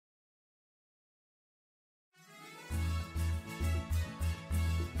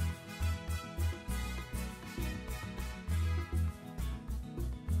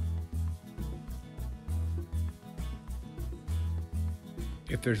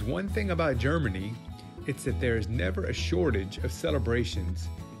If there's one thing about Germany, it's that there is never a shortage of celebrations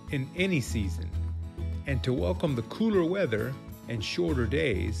in any season. And to welcome the cooler weather and shorter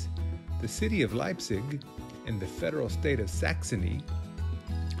days, the city of Leipzig in the federal state of Saxony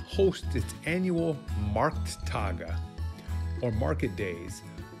hosts its annual Markttage, or market days,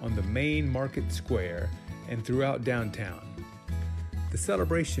 on the main market square and throughout downtown. The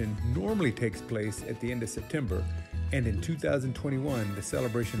celebration normally takes place at the end of September, and in 2021, the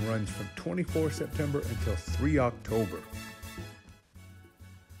celebration runs from 24 September until 3 October.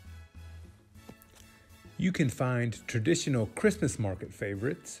 You can find traditional Christmas market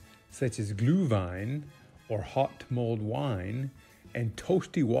favorites such as Glühwein or hot mulled wine and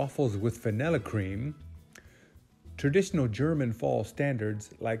toasty waffles with vanilla cream, traditional German fall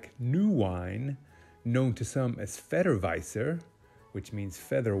standards like new wine, known to some as Federweißer, which means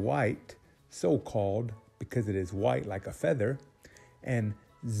feather white, so called because it is white like a feather, and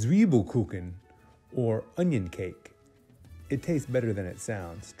Zwiebelkuchen, or onion cake. It tastes better than it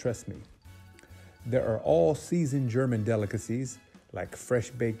sounds, trust me. There are all-season German delicacies like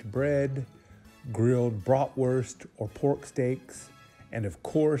fresh-baked bread, grilled bratwurst or pork steaks, and of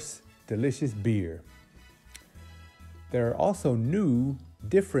course, delicious beer. There are also new,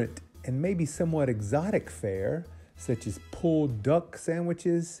 different, and maybe somewhat exotic fare, such as pulled duck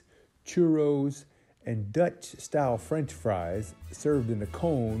sandwiches, churros, and Dutch-style French fries served in a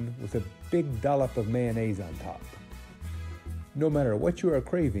cone with a big dollop of mayonnaise on top. No matter what you are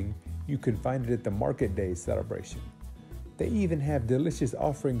craving, you can find it at the Market Day celebration. They even have delicious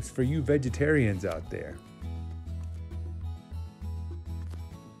offerings for you vegetarians out there.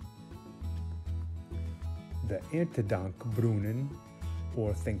 The Erntedankbrunnen,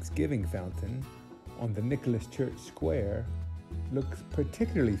 or Thanksgiving fountain, on the Nicholas Church Square looks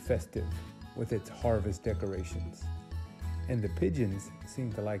particularly festive with its harvest decorations. And the pigeons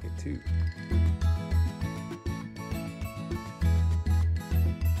seem to like it too.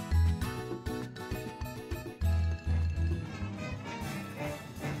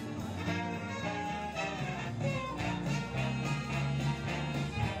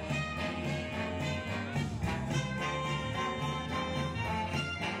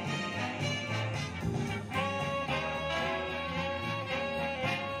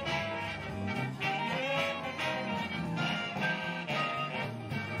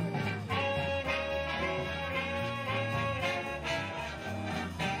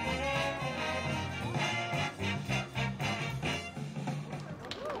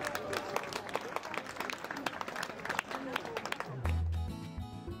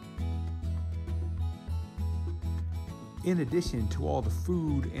 In addition to all the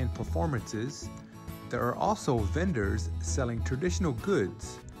food and performances, there are also vendors selling traditional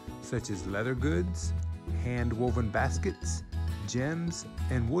goods such as leather goods, hand-woven baskets, gems,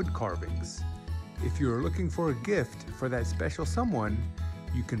 and wood carvings. If you are looking for a gift for that special someone,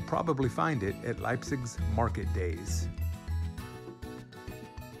 you can probably find it at Leipzig's Market Days.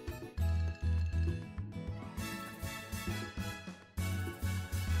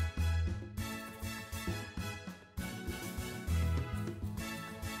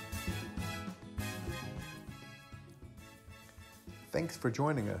 Thanks for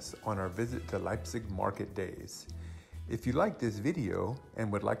joining us on our visit to Leipzig Market Days. If you like this video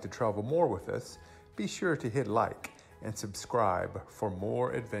and would like to travel more with us, be sure to hit like and subscribe for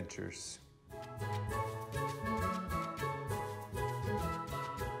more adventures.